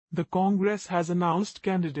The Congress has announced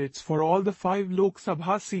candidates for all the 5 Lok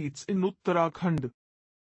Sabha seats in Uttarakhand.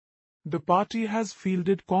 The party has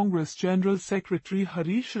fielded Congress General Secretary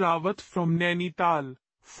Harish Rawat from Nainital,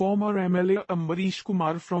 former MLA Ambarish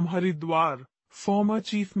Kumar from Haridwar, former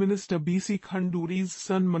Chief Minister B.C. Khanduri's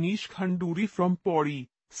son Manish Khanduri from Pauri,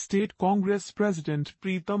 State Congress President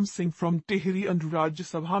Pritam Singh from Tehri and Rajya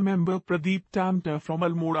Sabha member Pradeep Tamta from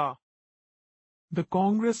Almora. The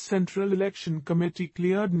Congress Central Election Committee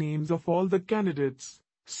cleared names of all the candidates.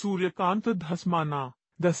 Suryakant Dhasmana,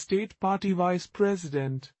 the state party vice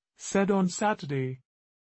president, said on Saturday.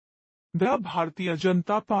 The Bharatiya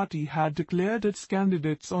Janata Party had declared its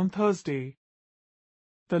candidates on Thursday.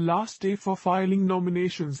 The last day for filing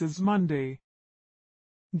nominations is Monday.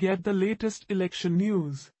 Get the latest election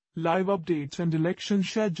news, live updates and election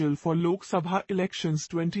schedule for Lok Sabha elections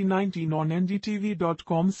 2019 on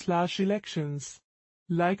ndtv.com/elections.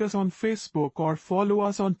 Like us on Facebook or follow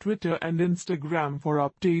us on Twitter and Instagram for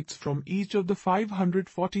updates from each of the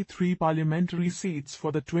 543 parliamentary seats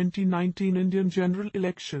for the 2019 Indian general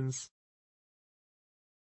elections.